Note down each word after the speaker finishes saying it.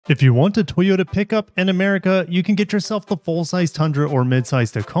If you want a Toyota pickup in America, you can get yourself the full-size Tundra or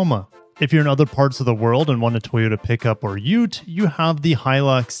mid-size Tacoma. If you're in other parts of the world and want a Toyota pickup or ute, you have the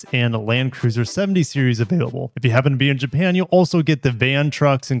Hilux and Land Cruiser 70 series available. If you happen to be in Japan, you'll also get the van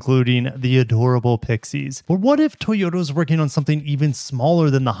trucks, including the adorable Pixies. But what if Toyota is working on something even smaller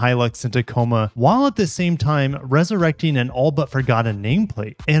than the Hilux and Tacoma, while at the same time resurrecting an all but forgotten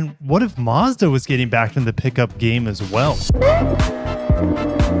nameplate? And what if Mazda was getting back in the pickup game as well?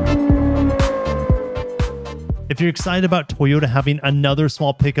 If you're excited about Toyota having another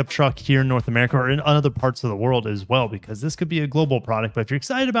small pickup truck here in North America or in other parts of the world as well, because this could be a global product, but if you're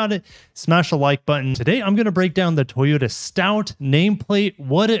excited about it, smash the like button. Today, I'm going to break down the Toyota Stout nameplate,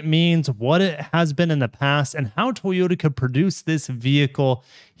 what it means, what it has been in the past, and how Toyota could produce this vehicle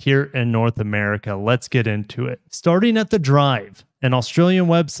here in North America. Let's get into it. Starting at the drive, an Australian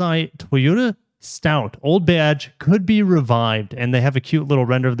website, Toyota Stout old badge could be revived, and they have a cute little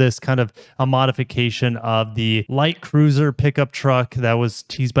render of this, kind of a modification of the light cruiser pickup truck that was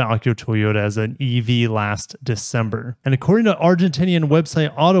teased by Akio Toyota as an EV last December. And according to Argentinian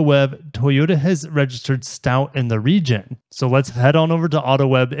website AutoWeb, Toyota has registered Stout in the region. So let's head on over to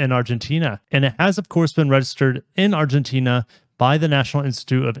AutoWeb in Argentina. And it has, of course, been registered in Argentina by the National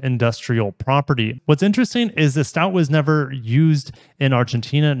Institute of Industrial Property. What's interesting is the Stout was never used in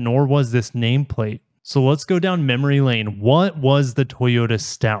Argentina, nor was this nameplate. So let's go down memory lane. What was the Toyota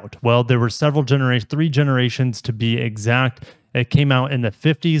Stout? Well, there were several generations, 3 generations to be exact. It came out in the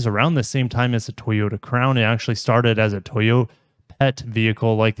 50s, around the same time as the Toyota Crown. It actually started as a Toyota pet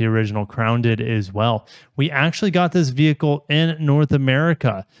vehicle like the original Crown did as well. We actually got this vehicle in North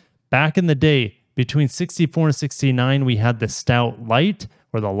America. Back in the day, between 64 and 69, we had the Stout Light,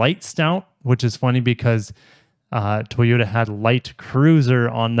 or the Light Stout, which is funny because Toyota had Light Cruiser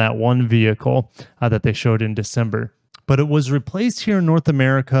on that one vehicle that they showed in December. But it was replaced here in North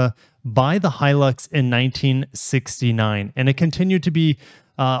America by the Hilux in 1969, and it continued to be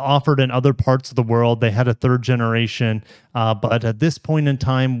offered in other parts of the world. They had a 3rd generation, but at this point in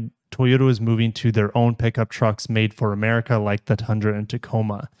time, Toyota was moving to their own pickup trucks made for America, like the Tundra and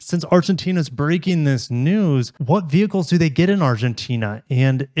Tacoma. Since Argentina's breaking this news, what vehicles do they get in Argentina?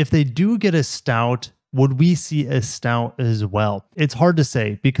 And if they do get a Stout, would we see a Stout as well? It's hard to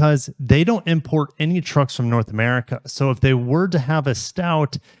say because they don't import any trucks from North America. So if they were to have a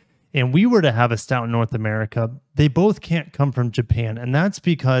Stout and we were to have a Stout in North America, they both can't come from Japan. And that's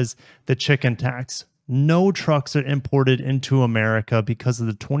because the chicken tax. No trucks are imported into America because of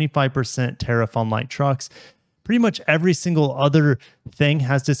the 25% tariff on light trucks. Pretty much every single other thing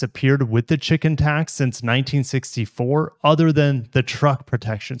has disappeared with the chicken tax since 1964, other than the truck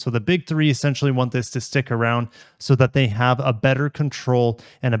protection. So the big 3 essentially want this to stick around so that they have a better control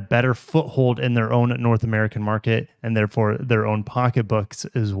and a better foothold in their own North American market and therefore their own pocketbooks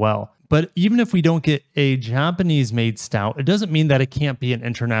as well. But even if we don't get a Japanese-made Stout, it doesn't mean that it can't be an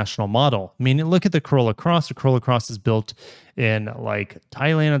international model. I mean, look at the Corolla Cross. The Corolla Cross is built in like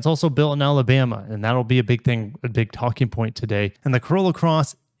Thailand. It's also built in Alabama, and that'll be a big thing, a big talking point today. And the Corolla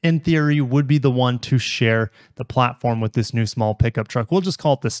Cross, in theory, would be the one to share the platform with this new small pickup truck. We'll just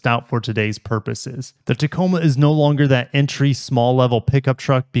call it the Stout for today's purposes. The Tacoma is no longer that entry small level pickup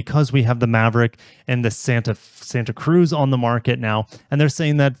truck because we have the Maverick and the Santa Cruz on the market now. And they're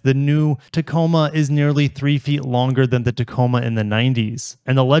saying that the new Tacoma is nearly 3 feet longer than the Tacoma in the 90s.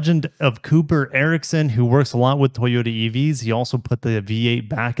 And the legend of Cooper Erickson, who works a lot with Toyota EVs, he also put the V8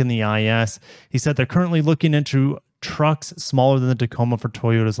 back in the IS. He said they're currently looking into trucks smaller than the Tacoma for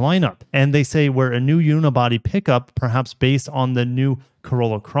Toyota's lineup. And they say where a new unibody pickup, perhaps based on the new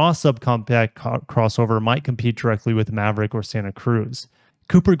Corolla Cross subcompact crossover, might compete directly with Maverick or Santa Cruz.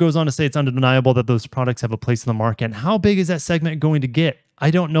 Cooper goes on to say it's undeniable that those products have a place in the market. And how big is that segment going to get? I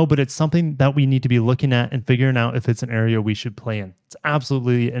don't know, but it's something that we need to be looking at and figuring out if it's an area we should play in. It's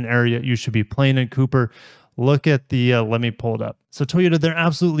absolutely an area you should be playing in, Cooper. Look at the, let me pull it up. So Toyota, there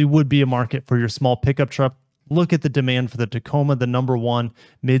absolutely would be a market for your small pickup truck. Look at the demand for the Tacoma, the #1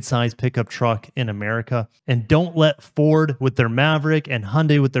 mid-size pickup truck in America. And don't let Ford with their Maverick and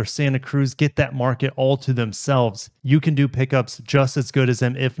Hyundai with their Santa Cruz get that market all to themselves. You can do pickups just as good as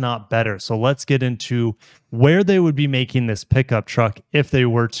them, if not better. So let's get into where they would be making this pickup truck if they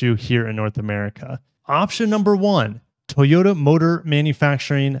were to here in North America. Option number 1. Toyota Motor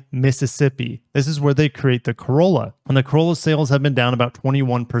Manufacturing, Mississippi. This is where they create the Corolla. And the Corolla sales have been down about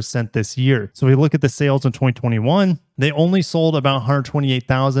 21% this year. So we look at the sales in 2021, they only sold about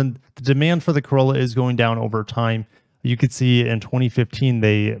 128,000. The demand for the Corolla is going down over time. You could see in 2015,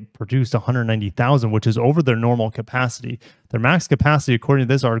 they produced 190,000, which is over their normal capacity. Their max capacity, according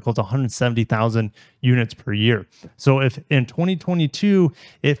to this article, is 170,000 units per year. So if in 2022,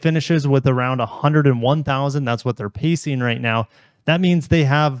 it finishes with around 101,000, that's what they're pacing right now. That means they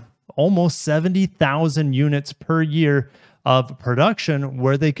have almost 70,000 units per year of production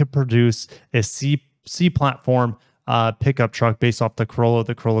where they could produce a C platform pickup truck based off the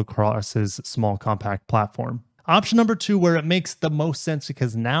Corolla Cross's small compact platform. Option number 2, where it makes the most sense,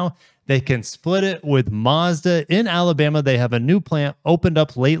 because now they can split it with Mazda in Alabama. They have a new plant opened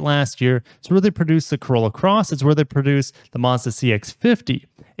up late last year. It's where they produce the Corolla Cross. It's where they produce the Mazda CX-50.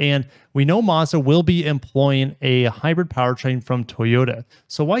 And we know Mazda will be employing a hybrid powertrain from Toyota.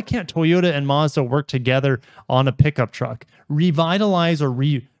 So why can't Toyota and Mazda work together on a pickup truck? Revitalize or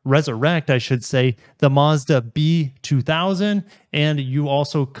resurrect, I should say, the Mazda B2000, and you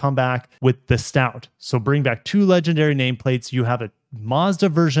also come back with the Stout. So bring back 2 legendary nameplates. You have a Mazda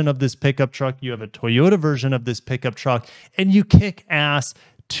version of this pickup truck, you have a Toyota version of this pickup truck, and you kick ass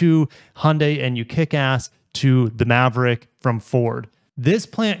to Hyundai and you kick ass to the Maverick from Ford. This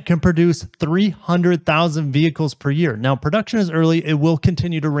plant can produce 300,000 vehicles per year. Now, production is early. It will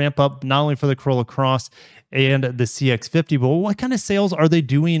continue to ramp up, not only for the Corolla Cross and the CX-50, but what kind of sales are they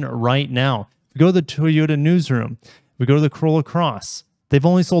doing right now? If we go to the Toyota newsroom, we go to the Corolla Cross. They've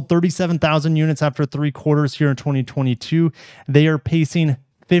only sold 37,000 units after 3 quarters here in 2022. They are pacing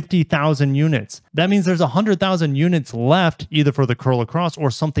 50,000 units. That means there's 100,000 units left, either for the Corolla Cross or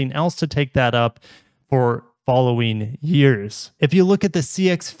something else to take that up for following years. If you look at the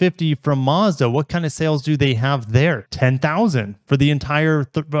CX-50 from Mazda, what kind of sales do they have there? 10,000 for the entire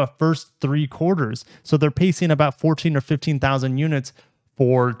first 3 quarters. So they're pacing about 14 or 15,000 units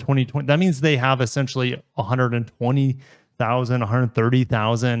for 2020. That means they have essentially 120,000,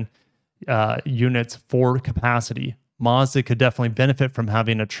 130,000 units for capacity. Mazda could definitely benefit from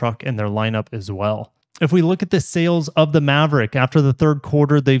having a truck in their lineup as well. If we look at the sales of the Maverick, after the 3rd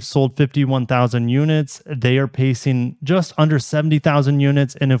quarter, they've sold 51,000 units. They are pacing just under 70,000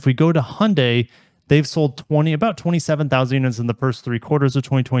 units. And if we go to Hyundai, they've sold about 27,000 units in the first 3 quarters of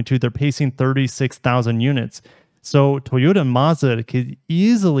 2022. They're pacing 36,000 units. So Toyota and Mazda could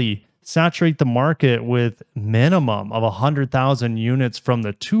easily saturate the market with minimum of 100,000 units from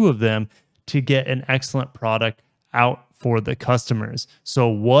the 2 of them to get an excellent product out for the customers. So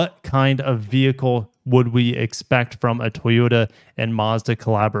what kind of vehicle would we expect from a Toyota and Mazda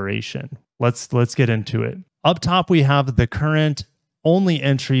collaboration? Let's get into it. Up top, we have the current only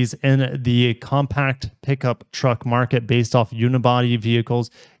entries in the compact pickup truck market based off unibody vehicles.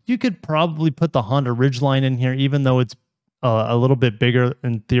 You could probably put the Honda Ridgeline in here, even though it's a little bit bigger,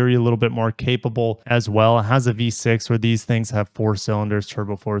 in theory, a little bit more capable as well. It has a V6 where these things have 4 cylinders,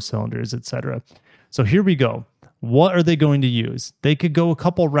 turbo 4 cylinders, etc. So here we go. What are they going to use? They could go a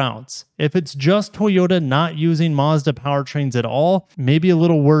couple routes. If it's just Toyota not using Mazda powertrains at all, maybe a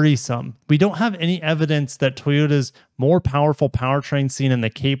little worrisome. We don't have any evidence that Toyota's more powerful powertrain seen in the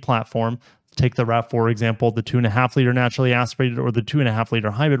K platform, take the RAV4 example, the 2.5 liter naturally aspirated or the 2.5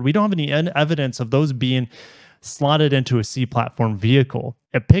 liter hybrid. We don't have any evidence of those being slotted into a C platform vehicle.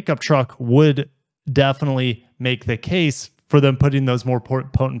 A pickup truck would definitely make the case for them putting those more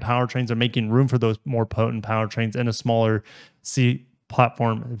potent powertrains or making room for those more potent powertrains in a smaller C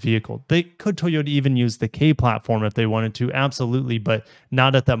platform vehicle. Could Toyota even use the K platform if they wanted to? Absolutely, but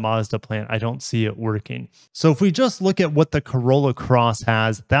not at that Mazda plant. I don't see it working. So if we just look at what the Corolla Cross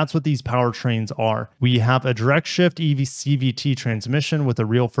has, that's what these powertrains are. We have a direct shift EV CVT transmission with a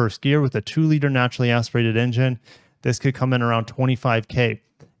real first gear with a 2-liter naturally aspirated engine. This could come in around $25K.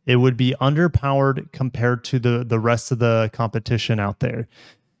 It would be underpowered compared to the rest of the competition out there.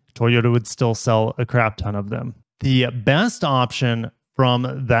 Toyota would still sell a crap ton of them. The best option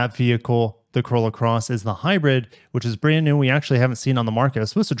from that vehicle, the Corolla Cross, is the hybrid, which is brand new. We actually haven't seen on the market. I was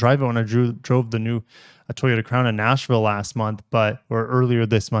supposed to drive it when I drove the new Toyota Crown in Nashville last month, or earlier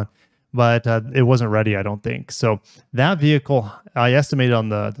this month, but it wasn't ready, I don't think. So that vehicle, I estimated on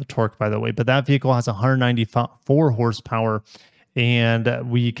the torque, by the way, but that vehicle has 194 horsepower,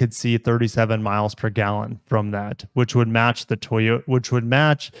 and we could see 37 miles per gallon from that, which would match the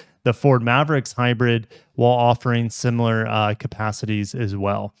the Ford Mavericks hybrid while offering similar capacities as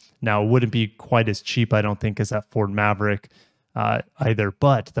well. Now, it wouldn't be quite as cheap, I don't think, as that Ford Maverick either,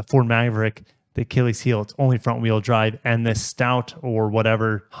 but the Ford Maverick, the Achilles heel, it's only front wheel drive, and the Stout or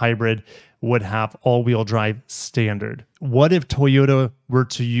whatever hybrid would have all-wheel drive standard. What if Toyota were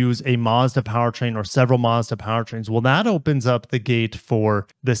to use a Mazda powertrain or several Mazda powertrains? Well, that opens up the gate for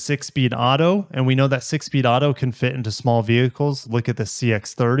the 6-speed auto, and we know that 6-speed auto can fit into small vehicles. Look at the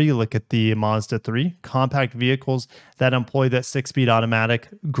CX-30, look at the Mazda 3, compact vehicles that employ that 6-speed automatic,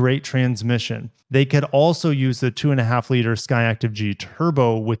 great transmission. They could also use the 2.5-liter Skyactiv G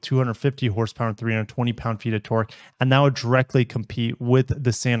Turbo with 250 horsepower and 320 pound-feet of torque, and that would directly compete with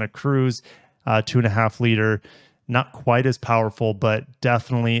the Santa Cruz 2.5-liter. Not quite as powerful, but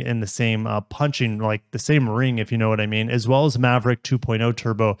definitely in the same punching, like the same ring, if you know what I mean, as well as Maverick 2.0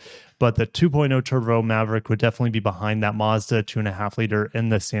 Turbo. But the 2.0 Turbo Maverick would definitely be behind that Mazda 2.5-liter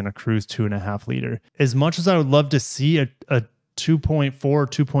and the Santa Cruz 2.5-liter. As much as I would love to see a 2.4,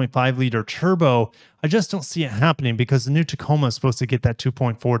 2.5-liter turbo, I just don't see it happening because the new Tacoma is supposed to get that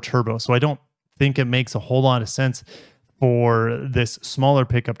 2.4 turbo. So I don't think it makes a whole lot of sense for this smaller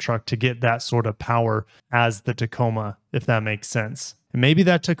pickup truck to get that sort of power as the Tacoma, if that makes sense. And maybe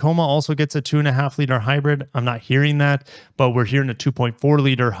that Tacoma also gets a 2.5-liter hybrid. I'm not hearing that, but we're hearing a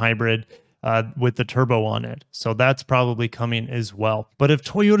 2.4-liter hybrid with the turbo on it. So that's probably coming as well. But if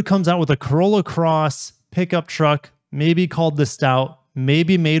Toyota comes out with a Corolla Cross pickup truck, maybe called the Stout,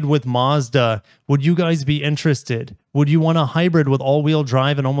 maybe made with Mazda, would you guys be interested? Would you want a hybrid with all-wheel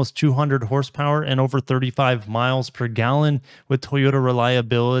drive and almost 200 horsepower and over 35 miles per gallon with Toyota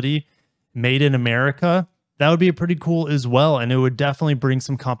reliability, made in America? That would be pretty cool as well, and it would definitely bring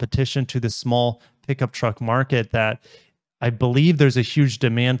some competition to the small pickup truck market that I believe there's a huge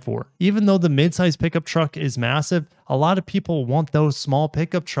demand for. Even though the midsize pickup truck is massive, a lot of people want those small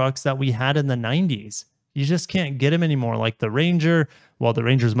pickup trucks that we had in the 90s. You just can't get them anymore, like the Ranger. Well, the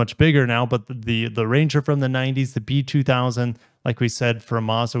Ranger is much bigger now, but the Ranger from the 90s, the B2000, like we said, for a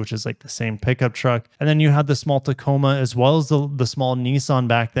Mazda, which is like the same pickup truck. And then you had the small Tacoma as well as the small Nissan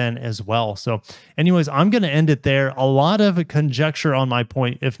back then as well. So anyways, I'm going to end it there. A lot of conjecture on my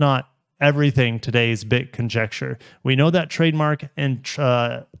point, if not everything today is bit conjecture. We know that trademark in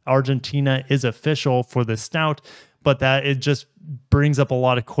Argentina is official for the Stout, but that it just brings up a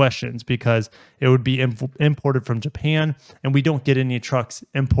lot of questions because it would be imported from Japan, and we don't get any trucks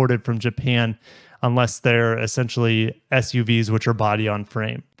imported from Japan unless they're essentially SUVs, which are body on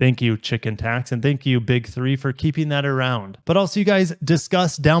frame. Thank you, Chicken Tax, and thank you, Big Three, for keeping that around. But also, you guys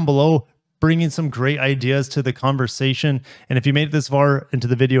discuss down below, bringing some great ideas to the conversation. And if you made it this far into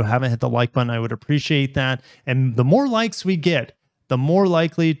the video, haven't hit the like button, I would appreciate that. And the more likes we get, the more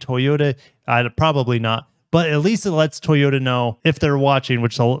likely Toyota, probably not, but at least it lets Toyota know if they're watching,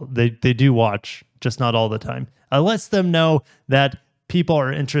 which they do watch, just not all the time. It lets them know that people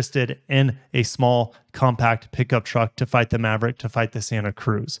are interested in a small, compact pickup truck to fight the Maverick, to fight the Santa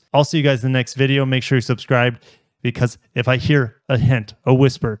Cruz. I'll see you guys in the next video. Make sure you're subscribed, because if I hear a hint, a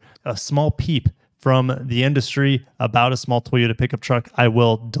whisper, a small peep from the industry about a small Toyota pickup truck, I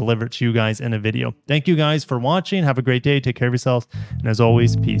will deliver it to you guys in a video. Thank you guys for watching. Have a great day. Take care of yourselves. And as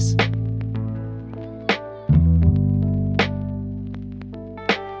always, peace.